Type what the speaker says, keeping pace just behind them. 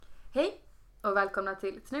Och välkomna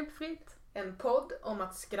till Snubbfritt. En podd om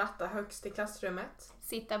att skratta högst i klassrummet.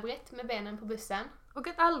 Sitta brett med benen på bussen. Och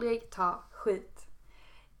att aldrig ta skit.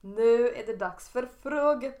 Nu är det dags för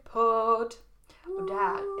Frågepodd. Och det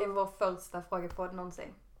här är vår första Frågepodd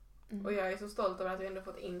någonsin. Och jag är så stolt över att vi ändå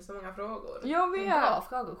fått in så många frågor. Jag vet! Bra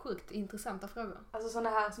frågor, sjukt intressanta frågor. Alltså sådana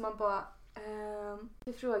här som man bara...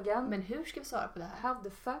 till frågan. Men hur ska vi svara på det här? How the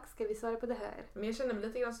fuck ska vi svara på det här? Men jag känner mig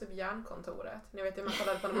lite grann som hjärnkontoret. Ni vet ju man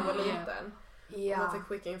kollade på när man var liten. Ja. Man fick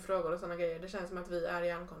skicka in frågor och sådana grejer. Det känns som att vi är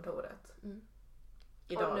hjärnkontoret.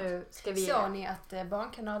 Idag. Och nu ska vi... Såg ni att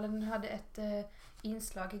Barnkanalen hade ett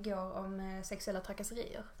inslag igår om sexuella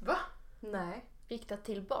trakasserier? Va? Nej. Riktat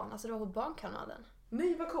till barn, alltså det var på Barnkanalen.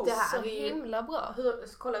 Nej, vad coolt. Det här Så är ju... himla bra.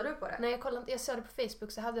 Hur kollar du på det? Nej, jag såg det på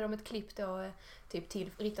Facebook, så hade de ett klipp då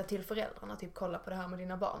typ riktat till föräldrarna, typ kolla på det här med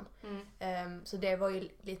dina barn. Så det var ju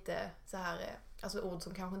lite så här, alltså ord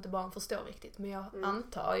som kanske inte barn förstår riktigt, men jag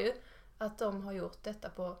antar ju att de har gjort detta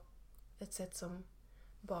på ett sätt som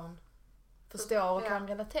barn förstår och kan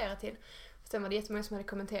relatera till. Sen var det jättemånga som hade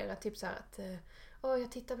kommenterat typ så här att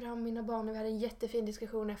jag tittade på det här med mina barn och vi hade en jättefin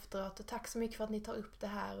diskussion efteråt och tack så mycket för att ni tar upp det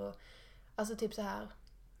här. Och alltså typ så här,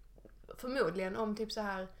 förmodligen om typ så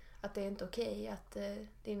här att det är inte okej att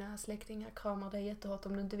dina släktingar kramar dig jättehårt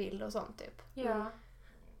om du inte vill och sånt typ. Ja.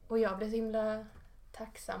 Och jag blev så himla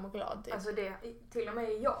tacksam och glad typ. Alltså det, till och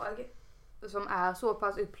med jag som är så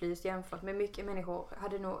pass upplyst jämfört med mycket människor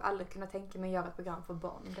hade nog aldrig kunnat tänka mig att göra ett program för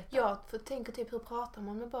barn om detta. Ja, för tänker typ hur pratar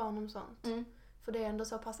man med barn om sånt? För det är ändå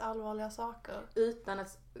så pass allvarliga saker. Utan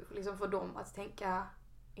att liksom få dem att tänka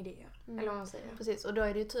idéer. Eller vad man säger. Precis, och då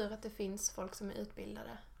är det ju tur att det finns folk som är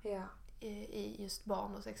utbildade Ja. i just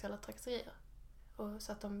barn och sexuella trakasserier. Och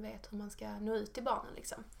så att de vet hur man ska nå ut till barnen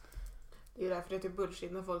liksom. Det är ju därför det är typ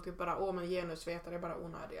bullshit när folk typ bara, men genusvetare är bara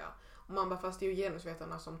onödiga. Och man bara, fast det är ju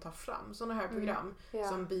genusvetarna som tar fram sådana här program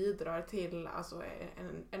som bidrar till alltså,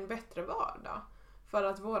 en bättre vardag. För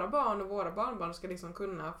att våra barn och våra barnbarn ska liksom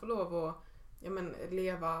kunna få lov att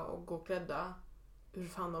leva och gå klädda hur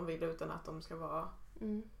fan de vill utan att de ska vara...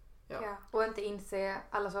 Ja. Och inte inse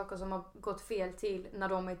alla saker som har gått fel till när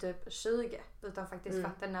de är typ 20. Utan faktiskt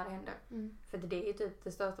fatta när det händer. För det är ju typ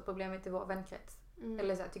det största problemet i vår vänkrets.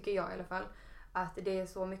 Eller så här, tycker jag i alla fall. Att det är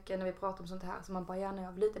så mycket när vi pratar om sånt här. Så man bara, när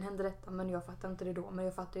jag var liten hände detta. Men jag fattar inte det då. Men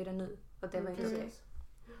jag fattar ju det nu. Att det var inte okej.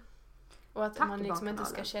 Och att man liksom inte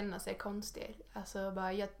ska känna sig konstig. Alltså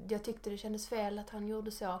bara, jag tyckte det kändes fel att han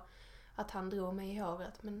gjorde så. Att han drog mig i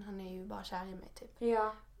håret. Men han är ju bara kär i mig typ.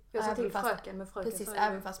 Ja. Jag sa till fröken med fröken. Precis,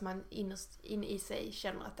 även fast man innerst inne i sig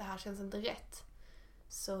känner att det här känns inte rätt.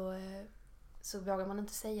 Så vågar man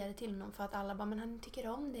inte säga det till någon. För att alla bara, men han tycker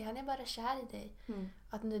om dig. Han är bara kär i dig.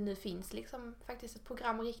 Att nu finns liksom faktiskt ett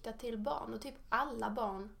program riktat till barn. Och typ alla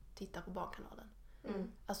barn tittar på Barnkanalen.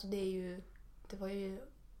 Alltså det var ju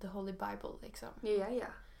the holy bible liksom. Ja.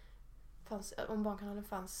 Om Barnkanalen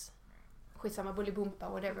fanns skitsamma Bolibompa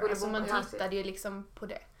och whatever. Alltså man tittade ju liksom på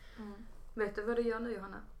det. Vet du vad du gör nu,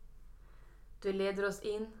 Johanna? Du leder oss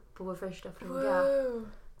in på vår första fråga. Wow.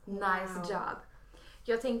 Nice job.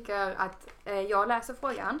 Jag tänker att jag läser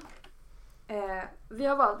frågan. Vi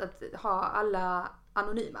har valt att ha alla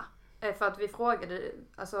anonyma. För att vi frågade,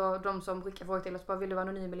 alltså de som skickade frågor till oss, bara vill du vara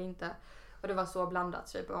anonym eller inte? Och det var så blandat,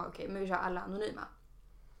 så jag bara okej, men vi kör alla anonyma.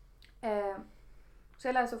 Så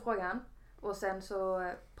jag läser frågan och sen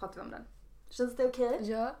så pratar vi om den. Känns det okej?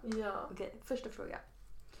 Ja. Okej, första fråga.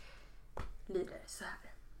 Lyder så här.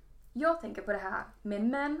 Jag tänker på det här med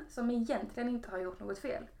män som egentligen inte har gjort något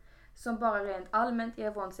fel. Som bara rent allmänt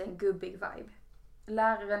ger från sig en gubbig vibe.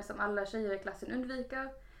 Läraren som alla tjejer i klassen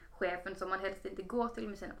undviker. Chefen som man helst inte går till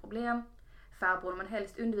med sina problem. Farbror man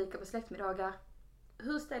helst undviker på släktmiddagar.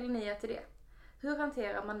 Hur ställer ni er till det? Hur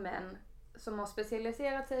hanterar man män som har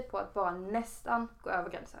specialiserat sig på att bara nästan gå över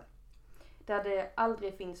gränsen? Där det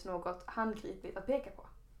aldrig finns något handgripligt att peka på.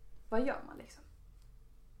 Vad gör man liksom?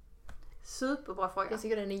 Superbra fråga. Jag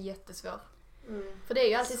tycker den är jättesvår. För det är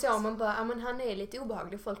ju alltid så, man bara, men han är lite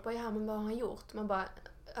obehaglig. Folk bara, men vad har han gjort? Man bara,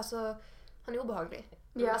 alltså, han är obehaglig.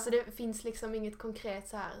 Ja. Alltså det finns liksom inget konkret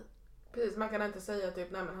så här. Precis, man kan inte säga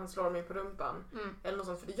typ, nej men han slår mig på rumpan. Eller något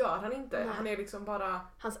sånt, för det gör han inte. Nej. Han är liksom bara...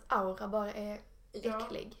 Hans aura bara är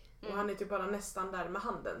äcklig. Och han är typ bara nästan där med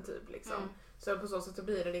handen typ liksom. Så på så sätt så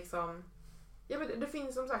blir det liksom... Ja men det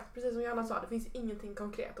finns som sagt, precis som Johanna sa, det finns ingenting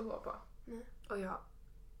konkret att gå på. Och jag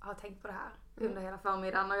har tänkt på det här under hela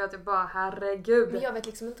förmiddagen och jag typ bara, herregud. Men jag vet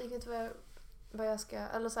liksom inte riktigt vad jag ska,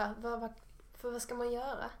 eller så här, vad ska man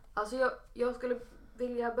göra? Alltså jag skulle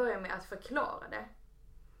vilja börja med att förklara det.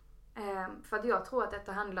 För att jag tror att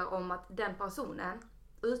detta handlar om att den personen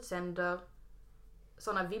utsänder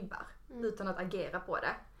sådana vibbar utan att agera på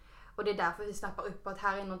det. Och det är därför vi snappar upp på att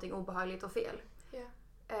här är någonting obehagligt och fel.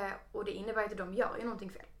 Yeah. Och det innebär att de gör ju någonting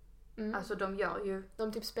fel. Alltså de gör ju...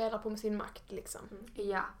 De typ spelar på med sin makt liksom.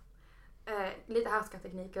 Ja. Lite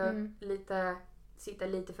härskartekniker, lite sitta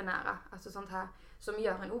lite för nära. Alltså sånt här som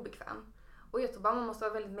gör en obekväm. Och jag tror bara man måste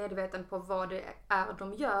vara väldigt medveten på vad det är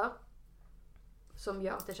de gör som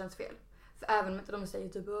gör att det känns fel. För även om inte de säger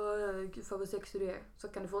typ gud vad sexig du är, så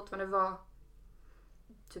kan det fortfarande vara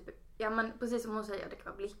typ, ja men precis som hon säger, det kan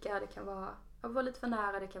vara blickar, det kan vara att vara lite för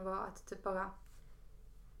nära, det kan vara att typ bara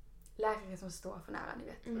läkare som står för nära, ni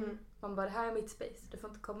vet. Man bara, det här är mitt space, du får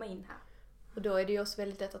inte komma in här. Och då är det ju också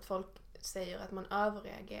väldigt lätt att folk säger att man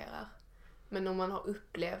överreagerar. Men om man har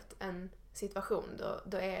upplevt en situation,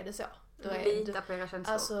 då är det så. Då är lita på era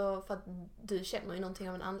känslor. Alltså för att du känner ju någonting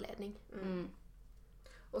av en anledning.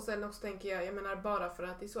 Och sen också tänker jag menar bara för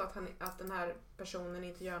att det är så att den här personen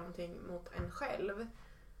inte gör någonting mot en själv,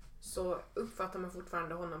 så uppfattar man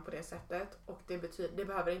fortfarande honom på det sättet, och det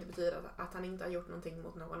behöver inte betyda att han inte har gjort någonting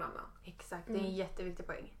mot någon annan. Exakt, det är en jätteviktig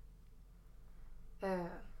poäng.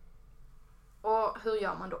 Och hur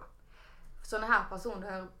gör man då? Såna här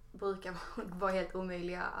personer brukar vara helt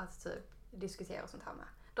omöjliga att typ diskutera och sånt här med.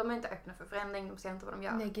 De är inte öppna för förändring, de ser inte vad de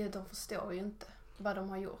gör. Nej gud, de förstår ju inte vad de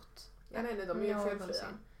har gjort. Ja, nej, de är ju felfria.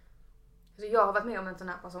 Så jag har varit med om en sån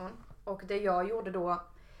här person, och det jag gjorde då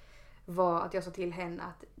var att jag sa till henne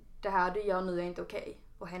att det här du gör nu är inte okej.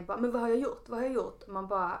 Och henne bara, men vad har jag gjort? Vad har jag gjort? Man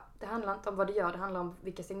bara, det handlar inte om vad du gör, det handlar om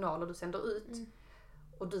vilka signaler du sänder ut.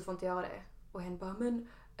 Och du får inte göra det. Och henne bara, men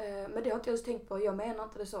det har inte jag ens tänkt på, jag menar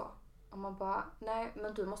inte det så. Och man bara, nej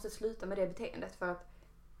men du måste sluta med det beteendet, för att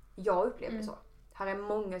jag upplever det så. Här är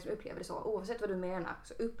många som upplever det så. Oavsett vad du menar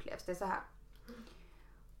så upplevs det så här.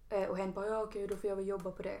 Och henne bara, ja okej, då får jag väl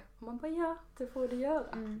jobba på det. Och man bara, ja det får du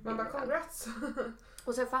göra. Man bara, congrats.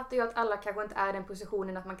 Och sen fattar jag att alla kanske inte är i den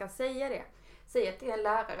positionen att man kan säga det. Säga att det är en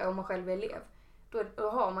lärare om man själv är elev. Då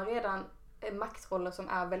har man redan maktroller som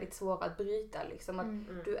är väldigt svåra att bryta. Liksom.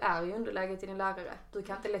 Att du är ju underläge till din lärare. Du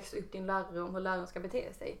kan inte läxa upp din lärare om hur läraren ska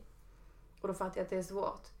bete sig. Och då fattar jag att det är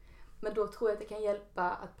svårt. Men då tror jag att det kan hjälpa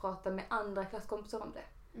att prata med andra klasskompisar om det.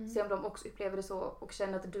 Se om de också upplever det så och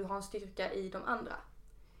känner att du har en styrka i de andra.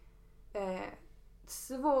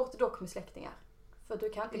 Svårt dock med släktingar. För du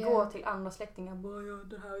kan inte gå till andra släktingar och bara, ja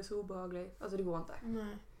det här är så obehagligt. Alltså det går inte.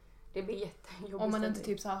 Nej. Det blir jättejobbigt. Om man inte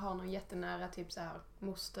typ så här har någon jättenära typ så här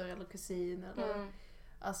moster eller kusin eller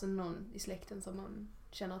alltså någon i släkten som man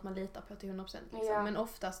känner att man litar på till 100%. Liksom. Ja. Men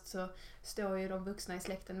oftast så står ju de vuxna i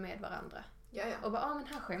släkten med varandra. Ja. Och bara, men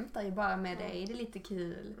han skämtar ju bara med dig, det är lite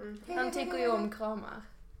kul. Han tycker ju om kramar.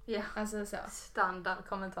 Ja, alltså så.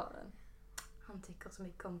 Standardkommentaren. Han tycker så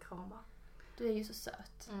mycket om kramar. Du är ju så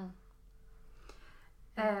söt.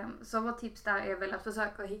 Så vårt tips där är väl att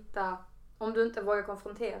försöka hitta, om du inte vågar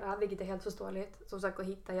konfrontera, vilket är helt förståeligt, så försök att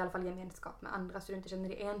hitta i alla fall gemenskap med andra så du inte känner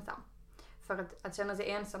dig ensam. För att känna sig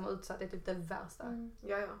ensam och utsatt är typ det värsta.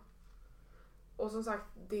 Ja. Och som sagt,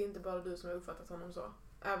 det är inte bara du som har uppfattat honom så.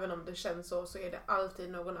 Även om det känns så är det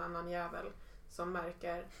alltid någon annan jävel som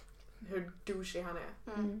märker hur douchey han är.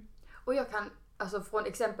 Och jag kan alltså från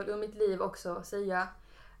exempel ur mitt liv också säga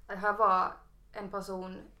att här var en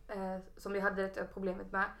person som jag hade ett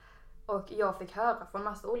problemet med, och jag fick höra från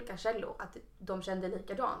massa olika källor att de kände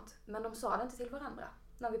likadant, men de sa det inte till varandra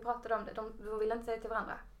när vi pratade om det. De ville inte säga det till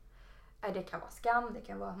varandra. Det kan vara skam, det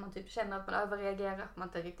kan vara att man typ känner att man överreagerar, att man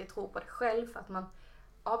inte riktigt tror på det själv, för att man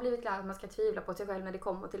har blivit lärd att man ska tvivla på sig själv när det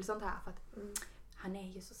kommer till sånt här, för att han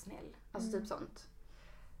är ju så snäll. Alltså typ sånt.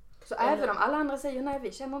 Så även om alla andra säger nej,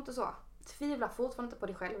 vi känner inte så, tvivla fortfarande inte på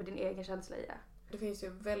dig själv och din egen känsla i det. Det finns ju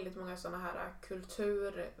väldigt många såna här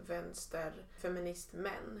kulturvänster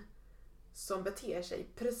feministmän som beter sig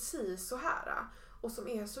precis så här och som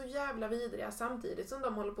är så jävla vidriga samtidigt som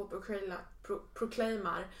de håller på att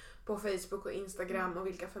proclaimar på Facebook och Instagram och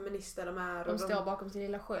vilka feminister de är. De står bakom sin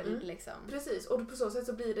lilla sköld liksom. Precis, och på så sätt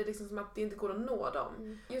så blir det liksom som att det inte går att nå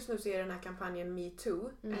dem. Just nu så är den här kampanjen Me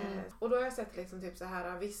Too. Och då har jag sett liksom typ så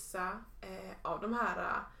här vissa av de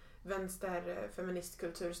här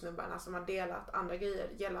vänsterfeministkultursnubbarna som har delat andra grejer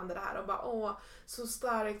gällande det här och bara så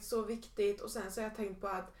starkt, så viktigt, och sen så har jag tänkt på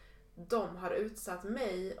att de har utsatt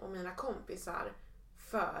mig och mina kompisar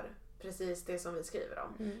för precis det som vi skriver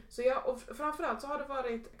om. Så och framförallt så har det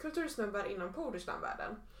varit kultursnubbar inom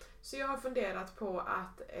Poderstamvärlden. Så jag har funderat på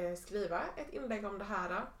att skriva ett inlägg om det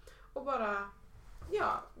här och bara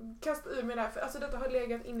kasta ur mig det här, för alltså detta har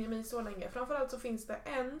legat in i mig så länge. Framförallt så finns det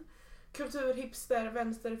en kulturhipster,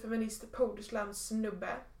 vänsterfeminist, Podersland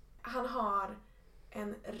snubbe. Han har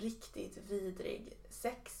en riktigt vidrig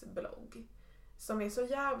sexblogg som är så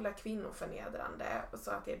jävla kvinnoförnedrande och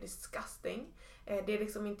så att det är disgusting. Det är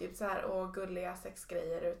liksom inte så här gulliga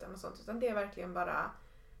sexgrejer utan sånt, utan det är verkligen bara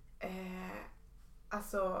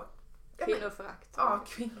alltså Kvinnoförakt. Ja,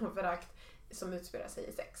 kvinnoförakt som utspelar sig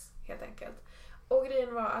i sex, helt enkelt. Och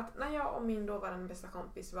grejen var att när jag och min dåvarande bästa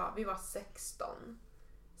kompis vi var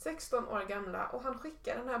 16 år gamla, och han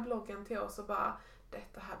skickade den här bloggen till oss och bara,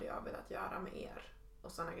 detta hade jag velat göra med er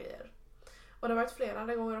och såna grejer. Och det har varit flera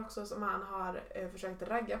andra gånger också som han har försökt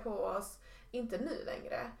ragga på oss, inte nu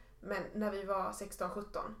längre, men när vi var 16-17.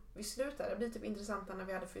 Vi slutade bli typ intressanta när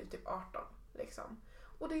vi hade fyllt typ 18 liksom.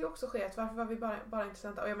 Och det är ju också skett, varför var vi bara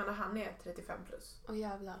intressanta? Och jag menar, han är 35 plus. Åh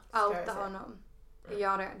jävlar. Outa honom.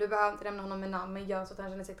 Gör det. Du behöver inte nämna honom med namn, men gör så att han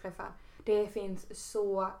känner sig träffad. Det finns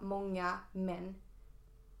så många män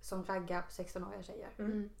som raggar på 16-åriga tjejer.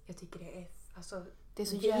 Jag tycker det är det är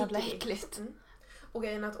så jävla äckligt. Och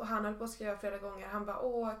grejen att, och han höll på att skriva flera gånger. Han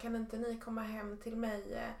bara, kan inte ni komma hem till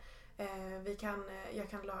mig? Jag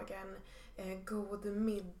kan laga en god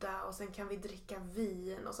middag och sen kan vi dricka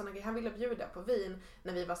vin och såna grejer. Han ville bjuda på vin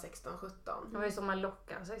när vi var 16-17. Det var ju som man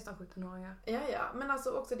lockar 16-17-åringar. Ja, men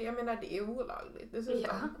alltså också det, jag menar, det är olagligt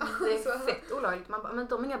dessutom. Ja, det är fett olagligt. Man bara, men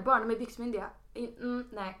de är inga barn, de är byxmyndiga.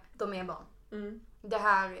 Nej, de är barn. Det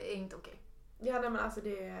här är inte okej. Ja, nej, men alltså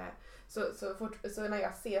det är så när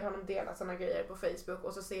jag ser honom dela såna grejer på Facebook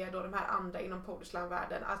och så ser jag då de här andra inom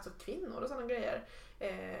polislandvärlden, alltså kvinnor och såna grejer,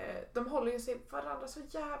 de håller ju sig varandra så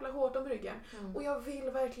jävla hårt om ryggen. Och jag vill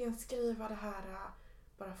verkligen skriva det här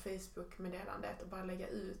bara Facebook-meddelandet och bara lägga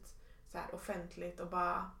ut så här offentligt och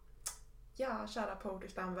bara, ja, kära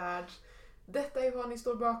polislandvärld, detta är vad ni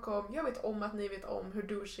står bakom. Jag vet om att ni vet om hur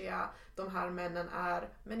douchiga de här männen är,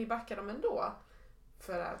 men ni backar dem ändå.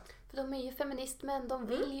 För de är ju feministmän, de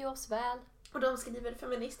vill ju oss väl. Och de skriver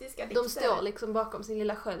feministiska dikter. De står liksom bakom sin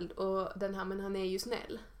lilla sköld, och den här, men han är ju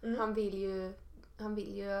snäll. Han vill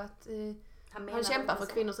ju att han kämpar för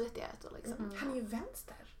kvinnors rättigheter liksom. Han är ju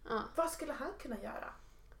vänster. Vad skulle han kunna göra?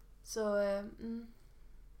 Så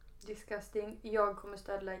disgusting. Jag kommer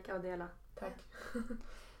stödlajka och dela. Tack.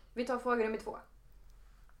 Vi tar fråga nummer 2.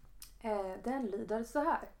 Den lyder så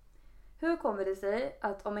här. Hur kommer det sig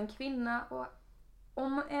att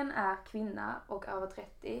om en är kvinna och över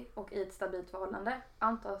 30 och i ett stabilt förhållande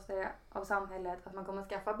antas det av samhället att man kommer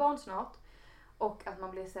skaffa barn snart och att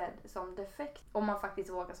man blir sedd som defekt om man faktiskt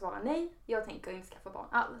vågar svara nej, jag tänker inte skaffa barn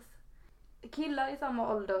alls. Killar i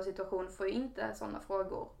samma ålder och situation får ju inte sådana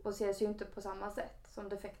frågor och ses ju inte på samma sätt som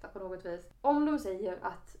defekta på något vis om de säger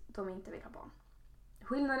att de inte vill ha barn.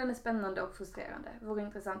 Skillnaden är spännande och frustrerande. Det vore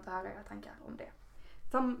intressant att höra era tankar om det.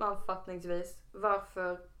 Sammanfattningsvis,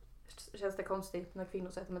 varför känns det konstigt när kvinnor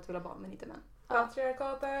säger att de inte vill ha barn men inte män?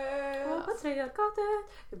 Patriarkatet!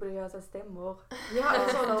 Patriarkatet! Vi borde göra så stämmor. Ja, en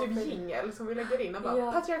sån typ jingel som vi lägger in och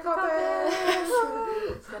bara Patriarkatet!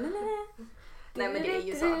 Nej, men det är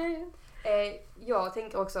ju så. Jag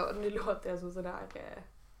tänker också, nu låter jag som sådär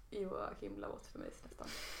Joakim Lamotte för mig nästan.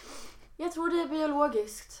 Jag tror det är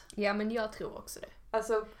biologiskt. Ja, men jag tror också det.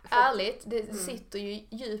 Alltså, ärligt, det sitter ju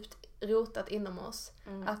djupt rotat inom oss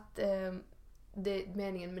att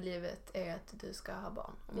meningen med livet är att du ska ha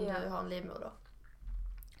barn om du har en livmoder.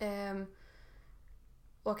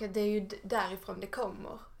 Och det är ju därifrån det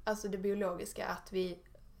kommer. Alltså det biologiska, att vi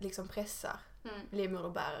liksom pressar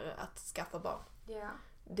livmoderbärare att skaffa barn. Yeah.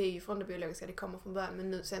 Det är ju från det biologiska, det kommer från början,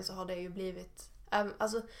 men nu sen så har det ju blivit,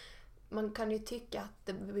 alltså man kan ju tycka att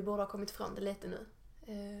vi borde ha kommit från det lite nu.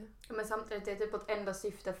 Men samtidigt är det typ ett enda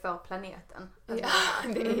syfte för planeten. Alltså,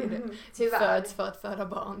 ja, det är ju det. Tyvärr. För att föda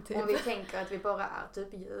barn. Typ. Om vi tänker att vi bara är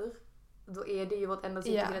typ djur, då är det ju vårt enda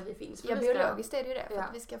syfte till att vi finns. Ja, biologiskt är det ju det, för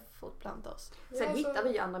att vi ska fortplanta oss. Sen hittar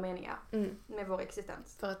vi ju andra meningar med vår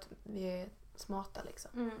existens. För att vi är smarta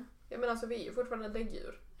liksom. Ja, men alltså vi är ju fortfarande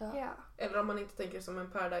däggdjur. Ja. Eller om man inte tänker som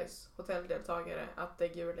en Paradise Hotel-deltagare att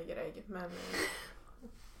däggdjur lägger ägg, men...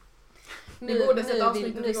 Nu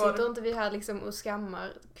sitter inte vi här liksom och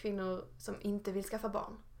skammar kvinnor som inte vill skaffa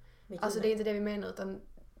barn. Alltså det är inte det vi menar, utan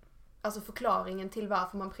alltså förklaringen till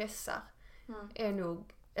varför man pressar är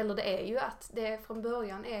nog, eller det är ju att det från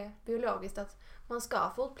början är biologiskt att man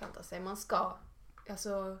ska fortplanta sig, man ska,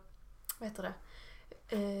 alltså, vad heter det,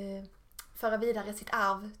 föra vidare sitt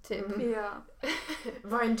arv, typ. Ja.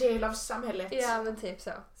 Vara en del av samhället. Ja, men typ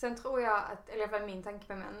så. Sen tror jag att, eller i alla fall min tanke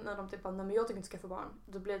med män, när de typ bara, nej men jag tycker inte skaffa barn.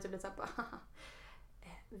 Då blir det typ lite såhär,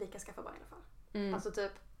 vi kan skaffa barn i alla fall. Alltså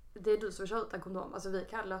typ, det är du som kör utan kondom. Alltså vi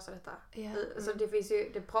kan lösa detta. Ja. Så det finns ju,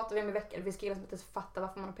 det pratar vi om i veckan. Det finns killar som inte ens fattar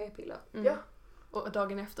varför man har p-piller. Ja. Och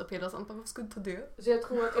dagen efter piller och sånt, varför skulle du ta det? Så jag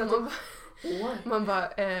tror att man bara,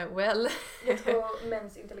 well. Jag tror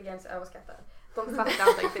mäns intelligens är överskattad. De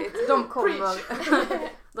fattar inte riktigt. De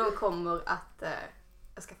kommer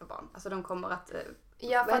att skaffa barn. Alltså de kommer att...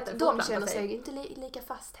 Ja, för att de känner sig inte lika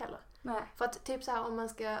fast heller. Nej. För att typ så här, om man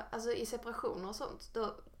ska, alltså i separationer och sånt,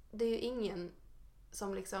 då, det är ju ingen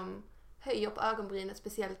som liksom höjer på ögonbrynet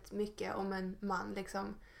speciellt mycket om en man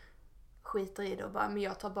liksom skiter i det och bara, men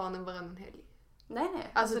jag tar barnen varannan helg.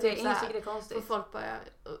 Nej. Alltså det typ är ingen tycker det är konstigt. För folk bara,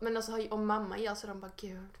 men alltså om mamma gör så de bara,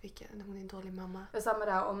 gud hon är en dålig mamma. Det är samma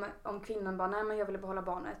där om kvinnan bara, nej men jag vill behålla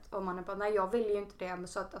barnet. Och mannen bara, nej jag vill ju inte det. Men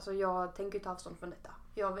så att alltså, jag tänker ta avstånd från detta.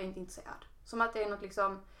 Jag är inte intresserad. Som att det är något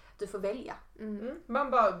liksom, du får välja.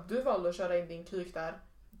 Man bara, du valde att köra in din kuk där.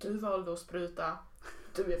 Du valde att spruta.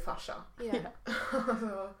 Du är farsa. Yeah.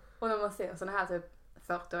 Och när man ser såna här typ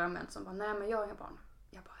 40-åriga män som bara, nej men jag har inga barn.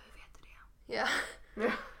 Jag bara, hur vet du det?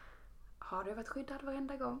 Ja. Har du varit skyddad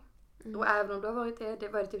varenda gång? Och även om du har varit det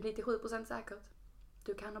var det typ 97% säkert.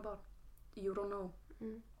 Du kan ha barn. You don't know.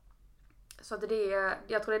 Så att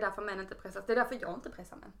jag tror det är därför män inte pressas. Det är därför jag inte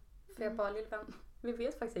pressar män. För jag bara, lillvän, vi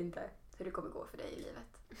vet faktiskt inte hur det kommer gå för dig i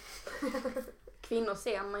livet.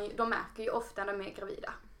 Kvinnor de märker ju ofta när de är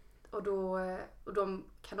gravida. Och de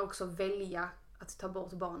kan också välja att ta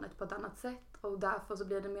bort barnet på ett annat sätt. Och därför så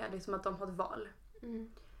blir det mer liksom att de har ett val.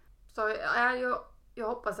 Så jag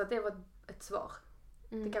hoppas att det var ett svar.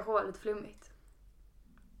 Det kanske var lite flummigt.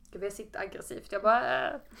 Ska vi sitta aggressivt? Jag bara,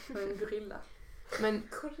 en gorilla. Men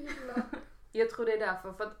gorilla. Jag tror det är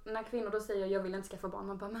därför. För att när kvinnor då säger jag vill inte skaffa barn.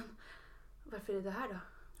 Man bara, men varför är det här då?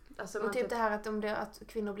 Alltså, och typ det här att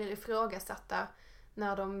kvinnor blir ifrågasatta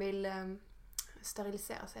när de vill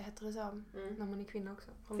sterilisera sig, heter det så? När man är kvinna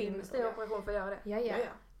också. Finns det operation för att göra det? Ja.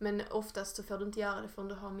 Men oftast så får du inte göra det förrän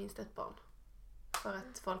du har minst ett barn. För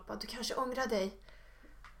att folk bara, du kanske ångrar dig.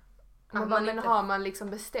 Men har man liksom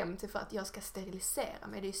bestämt sig för att jag ska sterilisera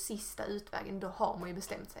mig, det är ju sista utvägen, då har man ju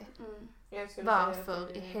bestämt sig.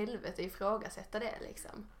 Varför i helvete ifrågasätta det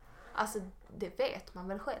liksom? Alltså det vet man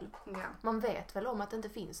väl själv. Ja. Man vet väl om att det inte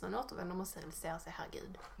finns någon återvändo om man steriliserar sig,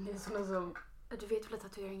 herregud. Det är sådana som, du vet väl att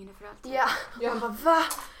tatueringen är för alltid? Ja. Man bara, va?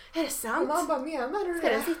 Är det sant? Man bara, menar du det? Ska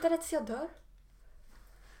den sitta där tills jag dör?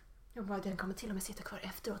 Jag bara, den kommer till och med sitta kvar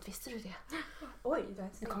efteråt, visste du det?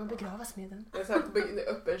 Oj, du kommer begravas med den. Jag satt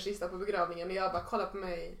upp en kista på begravningen och jag bara, kolla på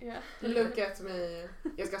mig. Look at me.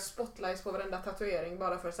 Jag ska spotlights på varenda tatuering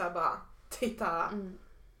bara för så här bara, titta.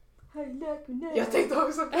 Jag tänkte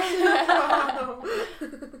också på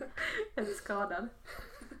jag är skadad.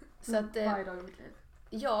 Så att varje dag i mitt liv.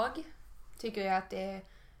 Jag tycker ju att det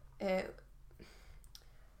är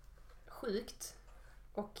sjukt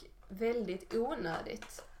och väldigt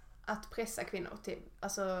onödigt att pressa kvinnor till,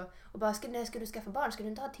 alltså, och bara, när ska du skaffa barn? Ska du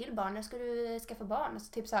inte ha till barn? När ska du skaffa barn?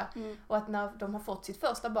 Alltså, typ så här. Och att när de har fått sitt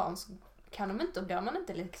första barn så kan de inte, och blir man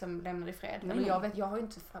inte liksom lämnad i fred. Eller jag har ju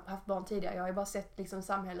inte haft barn tidigare, jag har ju bara sett liksom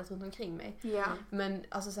samhället runt omkring mig. Men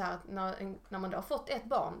alltså så här, att när man då har fått ett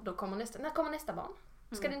barn, då kommer när kommer nästa barn?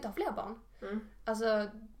 Ska du inte ha fler barn? Alltså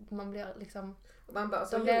man blir liksom, man bara,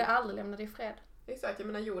 alltså, de blir aldrig lämnade i fred. Exakt, jag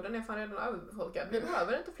menar jorden är fan redan överbefolkad. Vi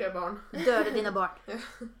behöver inte fler barn. Döda dina barn.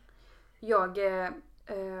 Jag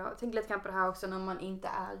tänker lite grann på det här också när man inte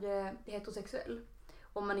är heterosexuell.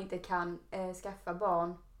 Om man inte kan skaffa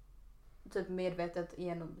barn typ medvetet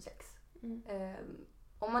genom sex.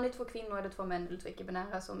 Om man är 2 kvinnor eller 2 män eller 2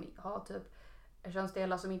 icke-binära som har typ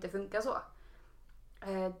könsdelar som inte funkar så.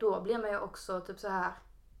 Då blir man ju också typ så här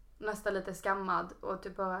nästan lite skammad och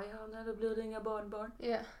typ bara, ja nej då blir det inga barnbarn.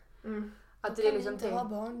 Att det är liksom inte ha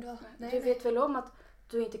barn då. Du vet väl om att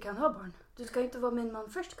du inte kan ha barn. Du ska inte vara med en man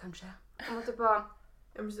först kanske. Om man typ bara...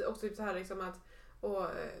 Och typ så här liksom att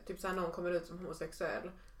typ så här någon kommer ut som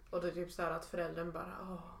homosexuell och då är typ så här att föräldern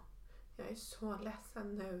bara, jag är så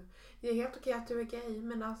ledsen nu. Det är helt okej att du är gay,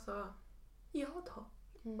 men alltså ja då.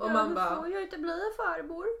 Och man bara, får jag inte bli en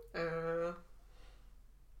farmor.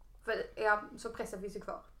 För så pressen finns ju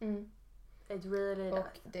kvar. It really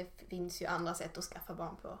och det finns ju andra sätt att skaffa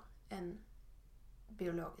barn på än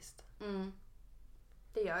biologiskt.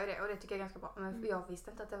 Det gör ju det och det tycker jag är ganska bra. Men jag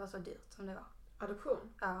visste inte att det var så dyrt som det var.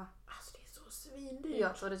 Adoption? Ja. Alltså det är så svindyrt.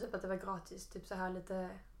 Jag trodde typ att det var gratis. Typ så här lite...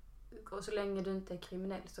 Och så länge du inte är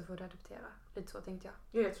kriminell så får du adoptera. Lite så tänkte jag.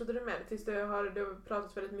 Ja, jag trodde det med. Tills det har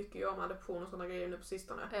pratats väldigt mycket om adoption och sådana grejer nu på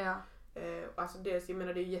sistone. Ja. Alltså dels, jag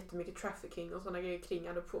menar det är jättemycket trafficking och sådana grejer kring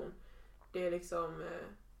adoption. Det är liksom...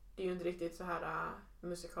 det är ju inte riktigt så här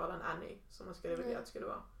musikalen Annie som man skulle vilja att det skulle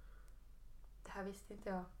vara. Det här visste inte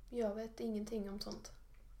jag. Jag vet ingenting om sånt.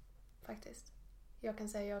 Faktiskt. Jag kan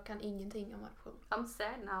säga jag kan ingenting om adoption. I'm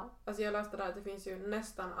sad now. Alltså jag läste där att det finns ju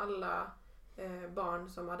nästan alla barn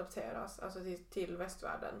som adopteras alltså till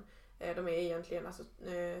västvärlden. De är egentligen alltså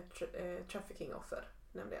trafficking-offer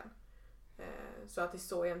nämligen. Så att det är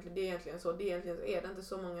så egentligen, det är egentligen så är det inte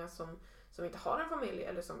så många som inte har en familj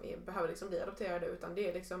eller som behöver liksom bli adopterade, utan det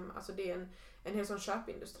är liksom, alltså det är en hel sån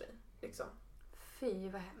köpindustri liksom. Fy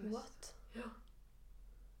vad hemskt. What? Ja.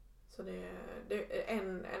 Så det är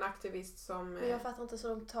en aktivist som... Men jag fattar inte, så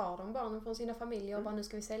de tar de barnen från sina familjer och bara nu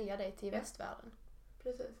ska vi sälja dig till västvärlden.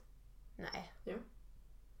 Precis. Nej. Ja.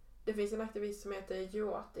 Det finns en aktivist som heter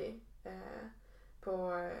Joati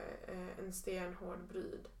på en stenhård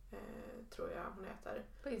bryd, tror jag hon heter.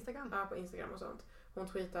 På Instagram? Ja, på Instagram och sånt.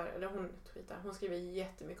 Hon skriver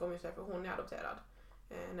jättemycket om just det, för hon är adopterad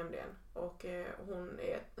nämligen. Och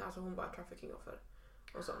hon bara trafficking-offer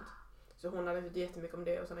och sånt. Så hon har läst jättemycket om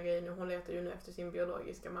det och såna grejer nu. Hon letar ju nu efter sin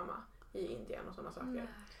biologiska mamma i Indien och såna saker.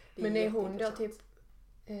 Men är hon då typ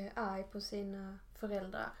arg på sina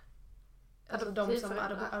föräldrar? Alltså de som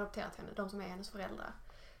adopterat henne, de som är hennes föräldrar.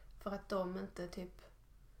 För att de inte typ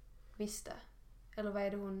visste. Eller vad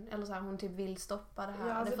är det hon, eller så här, hon typ vill stoppa det här.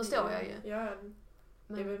 Ja, alltså det förstår jag ju. Ja,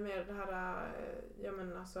 det är väl mer det här,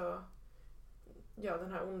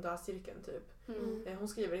 den här onda cirkeln typ. Hon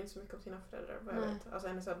skriver inte så mycket om sina föräldrar, vad jag vet. Alltså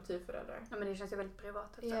hennes adoptivföräldrar. Ja, men det känns ju väldigt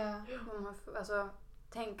privat också. Yeah. Alltså,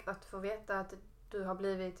 tänk att få veta att du har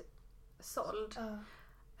blivit såld.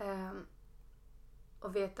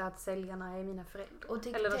 Och veta att säljarna är mina föräldrar. Och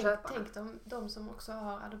tänk de som också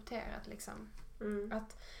har adopterat liksom.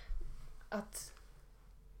 Att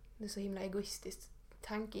det är så himla egoistiskt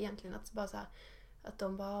tanke egentligen, att bara så här, att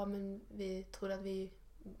de bara, men vi trodde att vi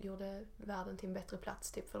gjorde världen till en bättre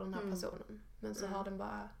plats typ för den här personen. Men så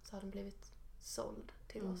har den blivit såld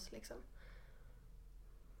till oss liksom.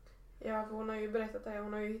 Ja, för hon har ju berättat det.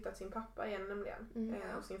 Hon har ju hittat sin pappa igen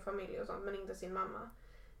nämligen. Och sin familj och sånt, men inte sin mamma.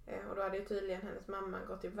 Och då hade ju tydligen hennes mamma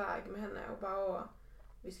gått iväg med henne och bara,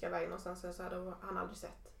 vi ska iväg någonstans. Så hade han aldrig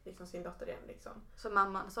sett liksom sin dotter igen liksom. Så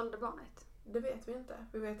mamman sålde barnet? Det vet vi inte.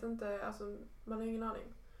 Vi vet inte, alltså man har ingen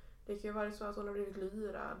aning. Det kan ju vara så att hon har blivit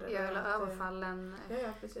lurad. Eller överfallen.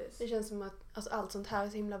 Ja, precis. Det känns som att alltså, allt sånt här är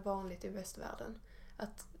så himla vanligt i västvärlden.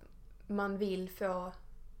 Att man vill få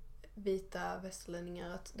vita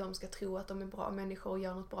västerlänningar att de ska tro att de är bra människor och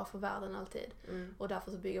gör något bra för världen alltid. Och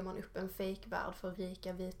därför så bygger man upp en fake-värld för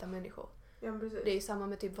rika vita människor. Ja, precis. Det är ju samma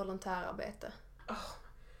med typ volontärarbete.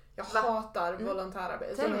 Jag hatar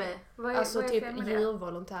volontärarbete. Tell mig. Alltså typ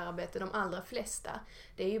djurvolontärarbete, de allra flesta.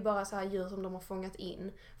 Det är ju bara så här djur som de har fångat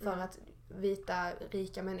in för att vita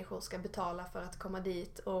rika människor ska betala för att komma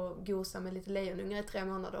dit och gosa med lite lejonungar i 3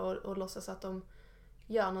 månader och låtsas att de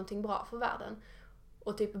gör någonting bra för världen.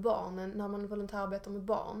 Och typ barnen, när man volontärabetar med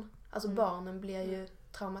barn, alltså barnen blir ju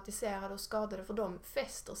traumatiserade och skadade för de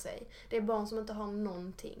fäster sig. Det är barn som inte har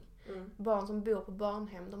någonting. Barn som bor på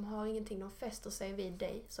barnhem, de har ingenting, de fäster sig vid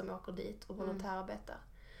dig som åker dit och volontärabetar.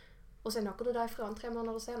 Och sen åker du därifrån 3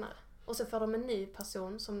 månader senare. Och så får de en ny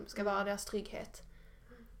person som ska vara deras trygghet.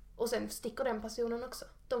 Och sen sticker den personen också.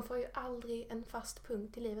 De får ju aldrig en fast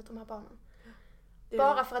punkt i livet, de här barnen.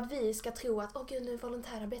 Bara för att vi ska tro att gud, nu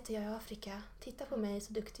volontärabetar jag i Afrika. Titta på mig,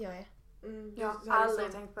 så duktig jag är. Jag har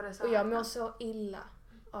aldrig tänkt på det så. Och jag mår så illa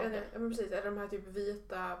av det. Men precis, är de här typ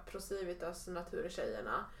vita prosivitas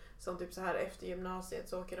naturtjejerna som typ så här efter gymnasiet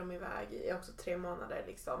så åker de iväg i också 3 månader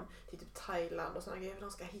liksom till typ Thailand och såna grejer för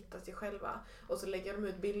de ska hitta sig själva. Och så lägger de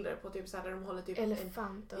ut bilder på typ så här där de håller typ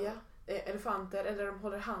elefanter. Elefanter, eller de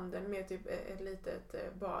håller handen med typ ett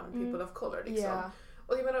litet barn, people of color liksom.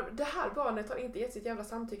 Och jag menar, det här barnet har inte gett sitt jävla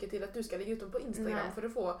samtycke till att du ska lägga ut dem på Instagram för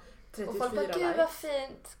att få 34 och folk bara, gud vad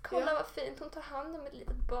fint, kolla vad fint, hon tar hand om ett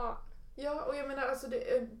litet barn. Ja, och jag menar alltså,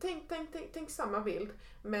 tänk samma bild,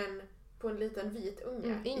 men på en liten vit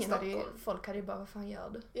unge i Stockholm. Folk hade ju bara, vad fan gör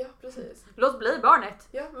du? Ja, precis. Låt bli barnet!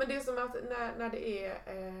 Ja, men det är som att när det är,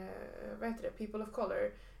 vad heter det, people of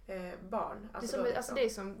color, barn. Alltså, det är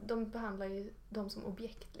som, de behandlar ju dem som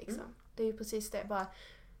objekt liksom. Det är ju precis det, bara,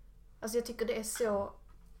 alltså jag tycker det är så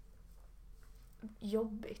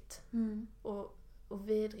jobbigt och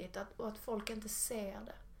vidrigt att folk inte ser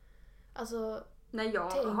det. Alltså, nej, jag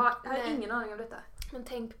har ingen aning om detta. Men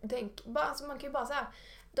tänk bara, alltså man kan ju bara säga,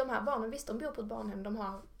 de här barnen, visst de bor på ett barnhem, de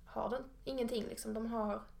har ingenting liksom, de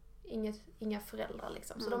har inga föräldrar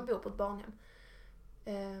liksom, så de bor på ett barnhem.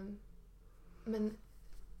 Men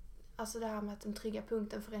alltså det här med att den trygga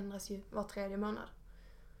punkten förändras ju var 3:e månad.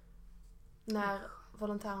 När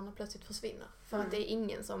volontärerna plötsligt försvinner. För att det är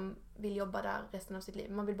ingen som vill jobba där resten av sitt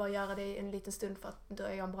liv. Man vill bara göra det en liten stund för att då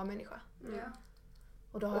är jag en bra människa.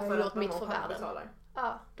 Och då har jag gjort mitt för världen.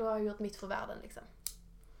 Ja, då har jag gjort mitt för världen liksom.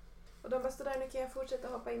 Och de bara, så där, nu kan jag fortsätta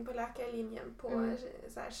hoppa in på läkarlinjen på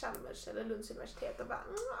så här Chalmers eller Lunds universitet och bara,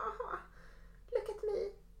 look at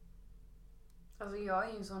me. Alltså jag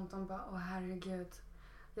är ju en sån som bara, herregud,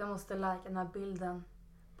 jag måste läka den här bilden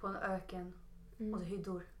på en öken. Och så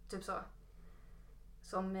hyddor, typ så.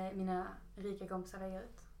 Som mina rika kompisar lägger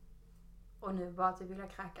ut. Och nu bara typ vill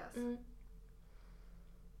jag kräkas.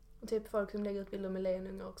 Och typ folk som lägger ut bilder med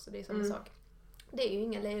lejonungar också, det är samma sak. Det är ju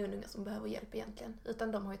inga lejonungar som behöver hjälp egentligen.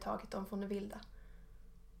 Utan de har ju tagit dem från det vilda.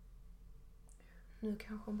 Nu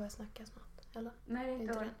kanske hon börjar snacka snart, eller? Nej, det är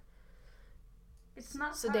inte den. It's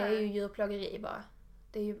not Så det är ju djurplågeri bara.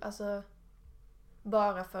 Det är ju alltså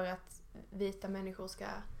bara för att vita människor ska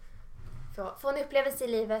få en upplevelse i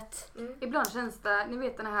livet. Ibland känns det, ni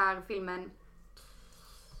vet den här filmen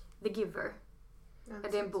The Giver.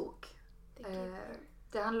 Det är en bok.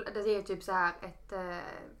 Det är typ så här ett...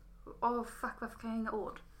 varför kan jag inga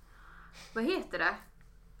ord? Vad heter det?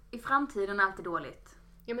 I framtiden är alltid dåligt.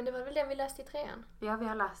 Ja, men det var väl den vi läste i 3:an? Ja, vi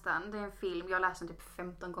har läst den. Det är en film. Jag har läst den typ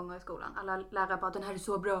 15 gånger i skolan. Alla lärare bara, den här är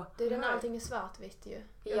så bra. Det är den allting är svartvitt ju.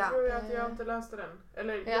 Jag tror ju att jag inte läste den.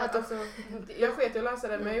 Eller, jag sket att läsa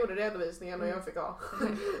den, men jag gjorde redovisningen och jag fick A.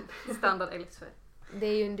 Standard Elixir. Det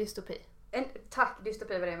är ju en dystopi. Tack,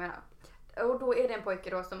 dystopi var det jag menar. Och då är det en pojke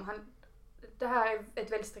då som det här är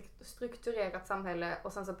ett väldigt strukturerat samhälle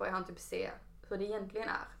och sen så börjar han typ se hur det egentligen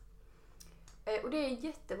är. Och det är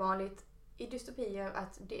jättevanligt i dystopier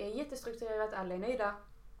att det är jättestrukturerat, alla är nöjda.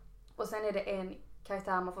 Och sen är det en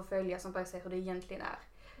karaktär man får följa som börjar se hur det egentligen är.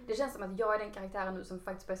 Det känns som att jag är den karaktären nu som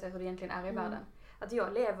faktiskt börjar se hur det egentligen är i världen. Att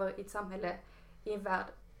jag lever i ett samhälle, i en värld,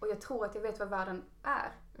 och jag tror att jag vet vad världen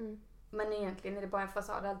är. Men egentligen är det bara en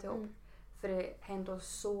fasad alltihop. För det händer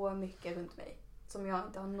så mycket runt mig som jag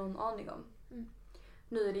inte har någon aning om.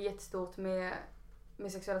 Nu är det jättestort med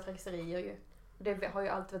sexuella trakasserier ju. Det har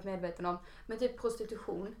jag alltid varit medveten om. Men typ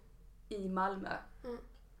prostitution i Malmö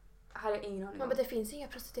hade jag ingen aning om. Men det finns inga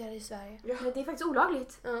prostituerade i Sverige. Ja. Det är faktiskt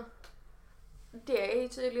olagligt. Det är ju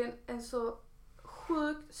tydligen en så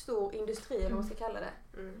sjukt stor industri, eller vad man ska kalla det.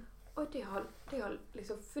 Och det har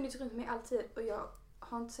liksom funnits runt mig alltid och jag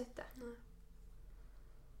har inte sett det.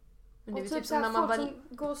 Men det är och typ typ som när man folk som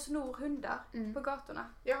går och snor hundar på gatorna.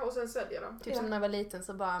 Ja, och sen säljer de. Typ som när jag var liten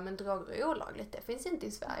så bara, men droger är olagligt, det finns inte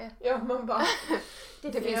i Sverige. Ja, man bara...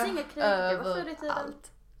 det finns inga krig, det var förr i tiden.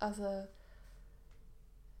 Allt. Alltså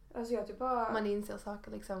jag typ bara... Man inser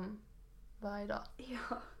saker liksom varje dag.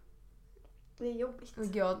 Ja. Det är jobbigt.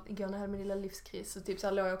 Igår när jag hade min lilla livskris så typ så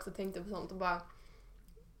här låg jag också och tänkte på sånt och bara...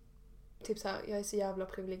 Typ så här, jag är så jävla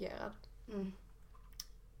privilegierad.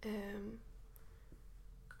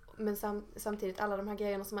 Men samtidigt alla de här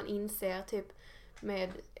grejerna som man inser typ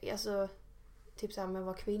med, alltså typ så här med att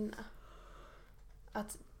vara kvinna.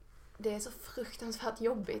 Att det är så fruktansvärt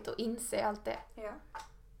jobbigt att inse allt det. Ja.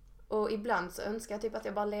 Och ibland så önskar jag typ att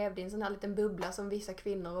jag bara levde i en sån här liten bubbla som vissa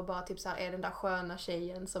kvinnor och bara typ så här är den där sköna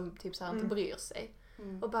tjejen som typ så här inte bryr sig.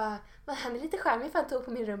 Och bara, men han är lite charmig för att han tog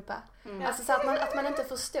på min rumpa. Alltså så att man inte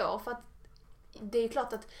förstår, för att det är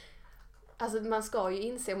klart att alltså man ska ju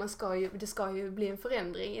inse, det ska ju bli en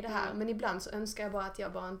förändring i det här. Men ibland så önskar jag bara att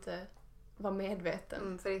jag bara inte var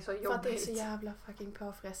medveten. För det är så jobbigt. För att det är så jävla fucking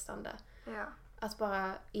påfrestande. Ja. Att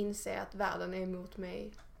bara inse att världen är emot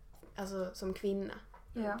mig, alltså som kvinna.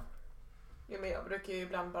 Ja. Ja, men jag brukar ju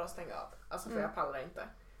ibland bara stänga av. Alltså för jag pallar inte.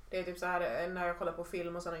 Det är typ så här när jag kollar på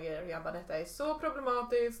film och sådana grejer. Jag bara, detta är så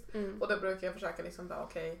problematiskt. Och då brukar jag försöka liksom bara,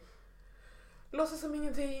 okej, låtsas som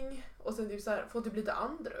ingenting. Och sen typ så här, få typ lite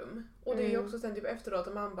andrum. Och det är ju också sen typ efteråt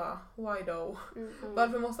att man bara, why though?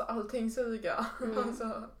 Varför måste allting suga?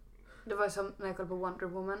 Alltså. Det var som när jag kollade på Wonder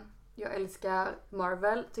Woman. Jag älskar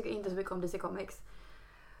Marvel, tycker inte så mycket om DC Comics.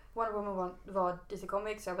 Wonder Woman var DC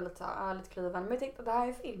Comics, jag var lite kluven. Men jag tänkte att det här är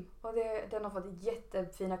en film. Och den har fått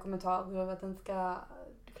jättefina kommentarer över att den ska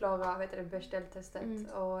klara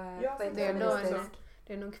Bechdel-testet. Och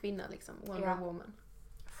det är någon kvinna liksom, Wonder Woman.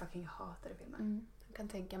 Fucking hatade filmen. Jag kan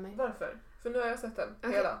tänka mig. Varför? För nu har jag sett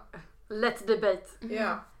den hela. Let's debate.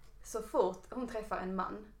 Ja. Så fort hon träffar en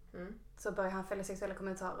man så börjar han fälla sexuella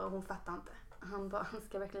kommentarer och hon fattar inte. Han bara, han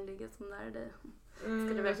ska verkligen ligga så nära dig.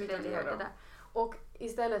 Ska du verkligen göra det där? Och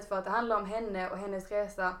istället för att det handlar om henne och hennes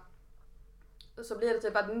resa så blir det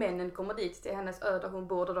typ att männen kommer dit till hennes ö där hon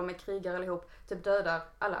bor och de är krigare allihop, typ dödar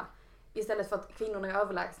alla. Istället för att kvinnorna är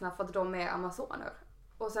överlägsna för att de är amazoner.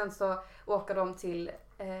 Och sen så åker de till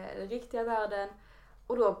den riktiga världen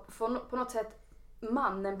och då får på något sätt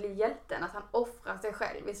mannen blir hjälten, att han offrar sig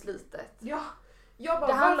själv i slutet. Ja. Jag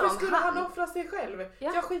bara, varför skulle han offra sig själv?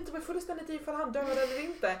 Ja. Jag skiter mig fullständigt i för han dör eller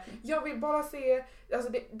inte. Jag vill bara se, alltså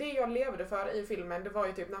det jag levde för i filmen, det var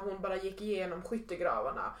ju typ när hon bara gick igenom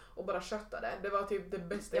skyttegravarna och bara köttade. Det var typ det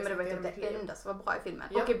bästa. Ja, men det var typ det enda som var bra i filmen.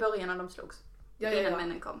 Ja. Och i början när de slogs. Innan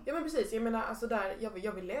männen kom. Ja, men precis. Jag menar, alltså där,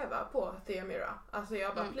 jag vill leva på Theamira. Alltså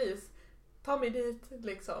jag bara, please, ta mig dit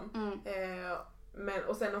liksom. Men,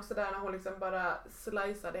 och sen också där när hon liksom bara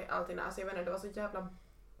sliceade allting. Alltså jag vet inte, det var så jävla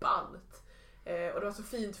ballt. Och det var så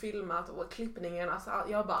fint filmat och klippningen, alltså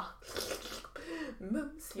jag bara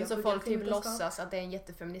mums. Men så folk typ låtsas att det är en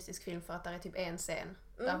jättefeministisk film för att det är typ en scen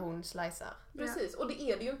där hon slicear. Precis, och det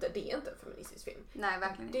är det ju inte. Det är inte en feministisk film. Nej,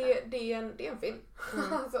 verkligen inte. Det är en film.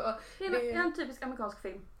 Alltså, det är en typisk amerikansk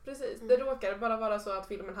film. Precis, det råkar bara vara så att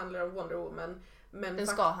filmen handlar om Wonder Woman. Men den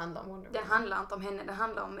ska handla om Wonder Woman. Det handlar inte om henne, det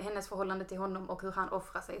handlar om hennes förhållande till honom och hur han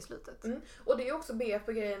offrar sig i slutet. Och det är också B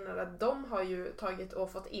på grejen att de har ju tagit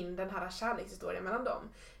och fått in den här kärlekshistorien mellan dem.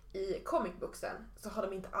 I comicbooksen så har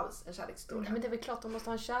de inte alls en kärlekshistoria. Men det är väl klart de måste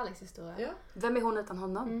ha en kärlekshistoria. Ja. Vem är hon utan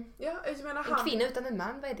honom? Ja, jag menar en kvinna utan en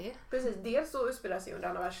man, vad är det? Precis, dels så utspelar sig under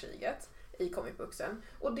andra världskriget i comicbooksen.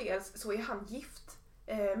 Och dels så är han gift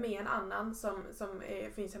med en annan som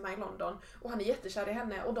finns hemma i London. Och han är jättekär i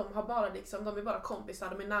henne och de har bara liksom, de är bara kompisar,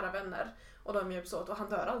 de är nära vänner. Och de hjälps åt och han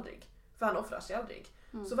dör aldrig. För han offrar sig aldrig.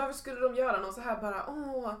 Så varför skulle de göra någon så här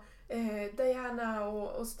bara, Diana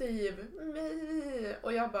och Steve, mig.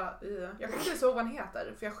 Och jag bara, jag kommer inte ihåg vad han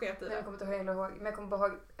heter för jag sket i det. Jag kommer inte ihåg, men jag kommer bara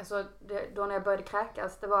ihåg, alltså, då när jag började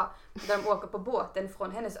kräkas, det var där de åker på båten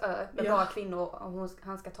från hennes ö med bara kvinnor och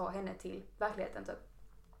han ska ta henne till verkligheten typ.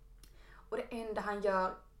 Och det enda han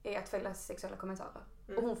gör är att fälla sexuella kommentarer.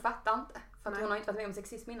 Och hon fattar inte, för att hon har inte varit med om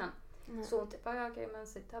sexism innan. Så hon typ, okej, men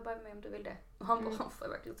sitt här bara med om du vill det. Och han bara, får jag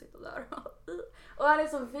verkligen sitta där? Och han är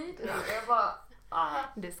så vidrig. Och jag bara,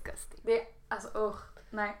 disgusting. Det är, alltså,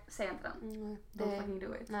 nej, säg inte den. Don't fucking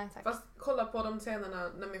do it. Nej, tack. Fast kolla på de scenerna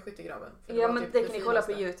när de är skyttegraven. Ja, men typ det kan ni kolla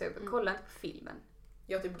på YouTube. Kolla inte på filmen.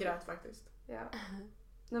 Jag typ grät faktiskt. Ja.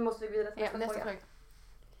 Nu måste vi vidare till nästa fråga.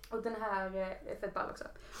 Och den här är fett ball också.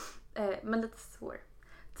 Men lite svår.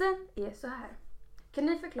 Den är så här. Kan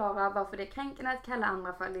ni förklara varför det är kränkande att kalla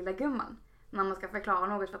andra för lilla gumman? När man ska förklara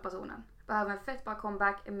något för personen. Behöver en fett bra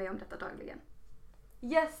comeback, är med om detta dagligen.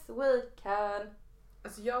 Yes, we can.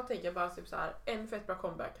 Alltså jag tänker bara typ så här, en fett bra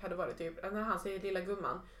comeback hade varit typ, när han säger lilla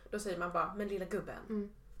gumman, då säger man bara, men lilla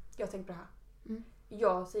gubben. Jag tänker på det här.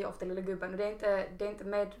 Jag säger ofta lilla gubben och det är inte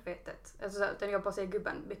medvetet. Alltså, utan jag bara säger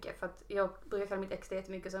gubben mycket för att jag brukar kalla mitt ex det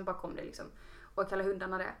jättemycket och sen bara kom det liksom. Och jag kallar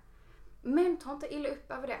hundarna det. Men ta inte illa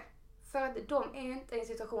upp över det. För att de är inte i en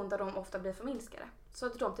situation där de ofta blir förminskade. Så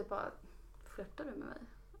att de typ bara, flörtar du med mig?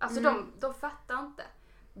 Alltså de fattar inte.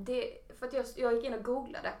 Det, för att jag gick in och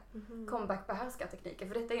googlade comeback på härskartekniker.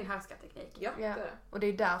 För detta är en härskarteknik. Ja. Och det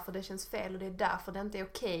är därför det känns fel och det är därför det inte är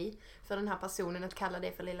okej för den här personen att kalla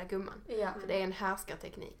det för lilla gumman. Ja. För det är en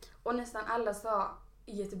härskarteknik. Och nästan alla sa,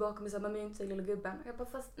 ge tillbaka med samma mynt, säger lilla gubben. Och jag bara,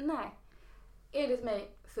 fast nej. Enligt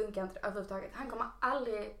mig funkar inte det överhuvudtaget. Han kommer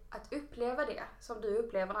aldrig att uppleva det som du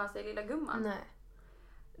upplever när han säger lilla gumman. Nej.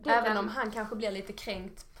 Även om han kanske blir lite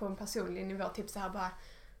kränkt på en personlig nivå. Typ så här bara,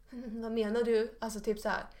 vad menar du? Alltså typ så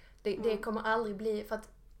här. Det kommer aldrig bli, för att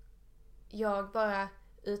jag bara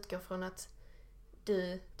utgår från att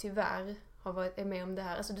du tyvärr är med om det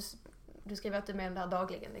här. Alltså du skriver att du är med om det här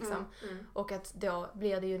dagligen liksom. Och att då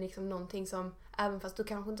blir det ju liksom någonting som, även fast du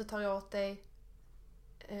kanske inte tar åt dig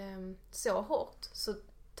så hårt, så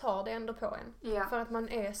tar det ändå på en. Ja. För att man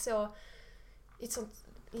är så i ett sånt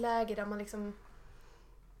läge där man liksom,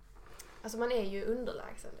 alltså man är ju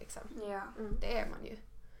underlägsen liksom. Ja. Det är man ju.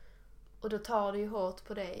 Och då tar det ju hårt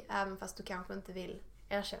på dig även fast du kanske inte vill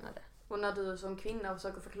erkänna det. Och när du som kvinna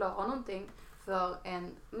försöker förklara någonting för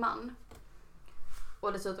en man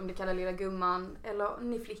och dessutom blir kallad lilla gumman eller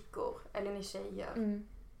ni flickor eller ni tjejer.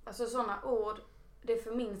 Alltså sådana ord, det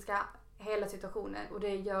förminskar hela situationen och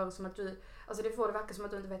det gör som att du, alltså det får det verka som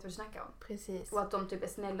att du inte vet vad du snackar om. Precis. Och att de typ är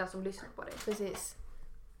snälla som lyssnar på dig. Precis.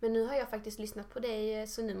 Men nu har jag faktiskt lyssnat på dig,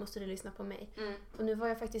 så nu måste du lyssna på mig. Och nu var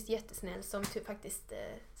jag faktiskt jättesnäll som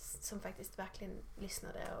faktiskt verkligen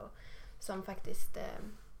lyssnade och som faktiskt,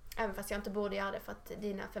 även fast jag inte borde göra det för att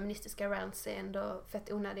dina feministiska rants är ändå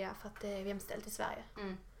fett onödiga för att det är jämställt i Sverige.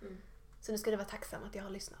 Så nu ska du vara tacksam att jag har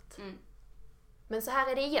lyssnat. Men så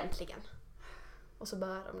här är det egentligen. Och så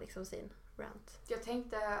börjar de liksom sin rant. Jag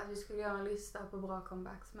tänkte att vi skulle göra en lista på bra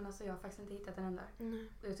comebacks, men alltså jag har faktiskt inte hittat den enda.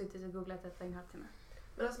 Jag tyckte att jag googlat detta i en halvtimme.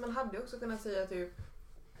 Men alltså man hade ju också kunnat säga typ,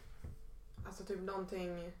 alltså typ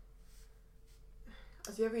någonting,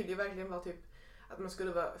 alltså jag vill ju verkligen vara typ att man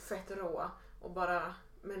skulle vara fett rå och bara,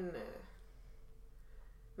 men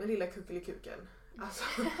lilla kuckelikuken. Alltså.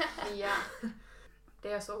 Ja. Det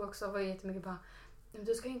jag såg också var jättemycket bara,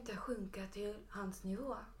 du ska inte sjunka till hans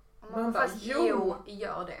nivå. Och man bara, fast jo,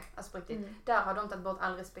 gör det. Alltså på riktigt. Där har de tagit bort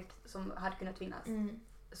all respekt som hade kunnat finnas.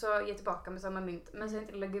 Så ge tillbaka med samma mynt. Men säg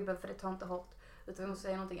inte lilla gubben för det tar inte hårt. Utan vi måste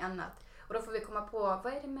säga någonting annat. Och då får vi komma på, vad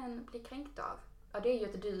är det män blir kränkt av? Ja, det är ju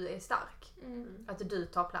att du är stark. Att du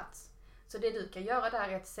tar plats. Så det du kan göra där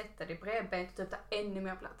är att sätta dig bredbent och typ ta ännu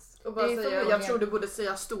mer plats. Och bara säga, jag tror du borde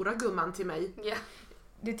säga stora gumman till mig. Ja.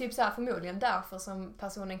 Det är typ så här förmodligen därför som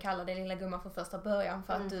personen kallar dig lilla gumman från första början.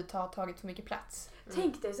 För att du tagit för mycket plats.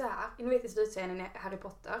 Tänk dig så här, ni vet i slutscenen i Harry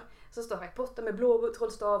Potter. Så står Harry Potter med blå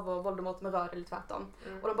trollstav och Voldemort med röd eller tvärtom.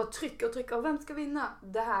 Och de bara trycker och vem ska vinna?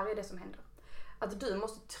 Det här är det som händer. Att du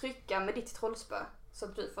måste trycka med ditt trollspö. Så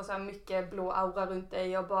att du får så här mycket blå aura runt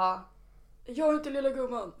dig och bara... Jag är inte lilla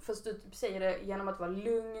gumman. Fast du typ säger det genom att vara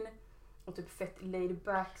lugn. Och typ fett laid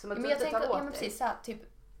back. Som att men du jag inte tar tänker, åt dig. precis så här, typ...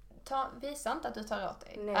 Visa inte att du tar åt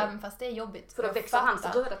dig. Nej. Även fast det är jobbigt. För då växer hans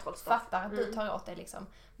röda trollstav. Fattar att du tar åt dig liksom.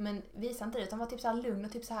 Men visa inte det utan var typ så här lugn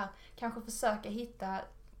och typ så här kanske försöka hitta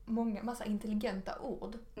massa intelligenta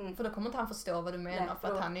ord. För då kommer inte han förstå vad du menar. Nej,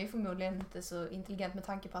 för att han är ju förmodligen inte så intelligent med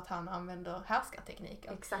tanke på att han använder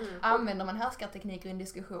härskartekniker. Exakt. Använder man härskartekniker i en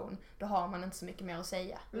diskussion då har man inte så mycket mer att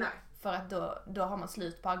säga. Nej. För att då har man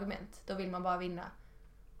slut på argument. Då vill man bara vinna.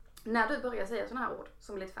 När du börjar säga såna här ord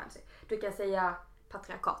som är lite fancy. Du kan säga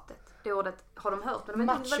patriarkatet. Det ordet har de hört. Men de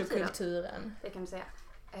vet inte vad det betyder. Machokulturen. Det kan du säga.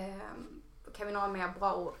 Kan vi nå mer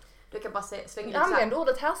bra ord? Du kan bara slänga in Använd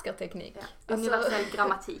ordet härskarteknik. Ja. Universell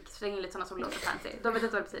grammatik. Släng in lite sådana som låter fancy. De vet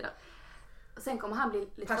inte vad det betyder. Sen kommer han bli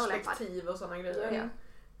lite förolämpad. Perspektiv och sådana grejer.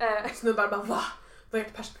 Ja. Snubbar bara, va? Vad är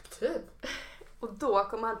ett perspektiv? Och då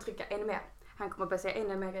kommer han trycka ännu mer. Han kommer börja säga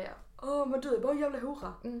ännu mer grejer. Men du är bara en jävla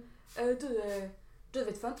hora. Du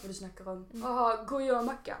vet fan inte vad du snackar om. Gå och gör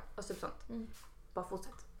macka. Och typ sånt. Bara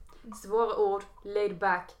fortsätt. Svåra ord, laid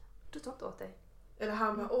back. Du tar inte åt dig. Eller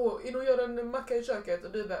han bara, in och gör en macka i köket.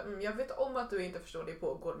 Och du bara, jag vet om att du inte förstår dig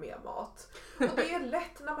på gourmetmat. Och det är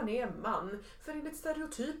lätt när man är en man. För enligt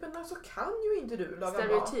stereotyperna så kan ju inte du laga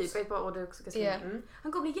mat. Stereotyp är ett bra ord du också ska säga.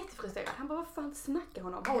 Han kommer bli jättefrustrerad. Han bara, vad fan snackar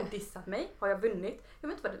hon om? Har hon dissat mig? Har jag vunnit? Jag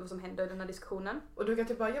vet inte vad som händer i den här diskussionen. Och du kan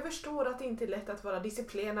typ bara, jag förstår att det inte är lätt att vara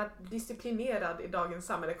disciplinerad i dagens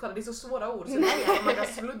samhälle. Kolla, det är så svåra ord så man kan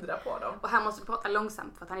sluddra på dem. Och han måste prata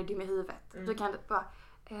långsamt för att han är dum i huvudet. Du kan bara,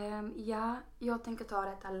 jag tänker ta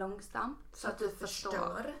detta långsamt så att du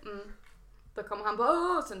förstår. Då kommer han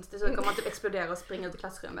bara, sen till slut kommer han typ explodera och springa ut i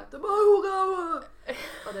klassrummet och bara hurra!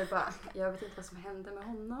 Och det är bara, jag vet inte vad som händer med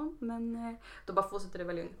honom, men då bara fortsätter det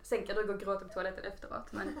vara lugnt. Sen kan du gå och gråta på toaletten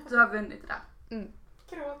efteråt, men du har vunnit det där.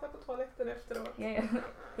 Gråta på toaletten efteråt. Ja.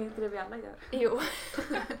 Det är inte det vi alla gör. Jo.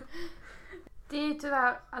 Det är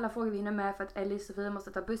tyvärr alla frågor vi hinner med för att Ellie och Sofie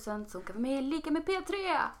måste ta bussen som kan vara med lika med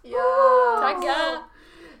P3. Ja! Tackar!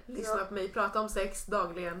 Lyssna på mig prata om sex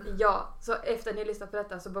dagligen. Ja, så efter att ni lyssnat på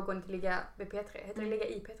detta så bara går ni till ligga med P3. Heter det ligga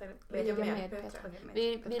i P3? Ligga med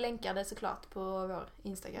P3. Vi länkar det såklart på vår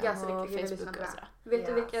Instagram Ja, så och det Facebook och sådär. Vet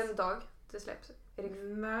du vilken dag det släpps?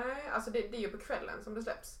 Nej, alltså det är ju på kvällen som det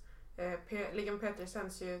släpps. Ligga med P3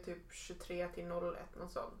 sänds ju typ 23 till 01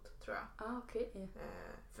 något sånt, tror jag. Okej.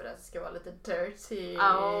 För att det ska vara lite dirty.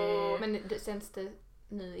 Men det sänds det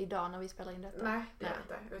nu idag när vi spelar in detta? Nej, det är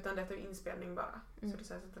inte. Utan detta är inspelning bara. Så det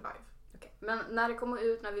sänds inte live. Okej. Men när det kommer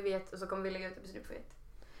ut, när vi vet, så kommer vi lägga ut det på Snubbfritt.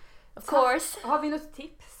 Of course. Har vi något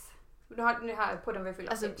tips? Du har nu här på den vi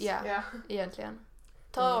fyller tips. Ja, egentligen.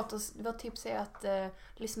 Ta åt oss, vårt tips är att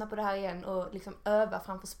lyssna på det här igen och liksom öva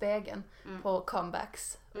framför spegeln på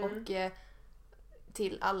comebacks. Och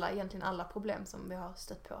till egentligen alla problem som vi har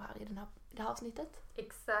stött på här i det här avsnittet.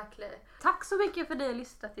 Exactly. Tack så mycket för att du har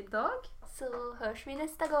lyssnat idag. Så hörs vi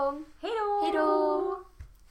nästa gång. Hej då! Hej då!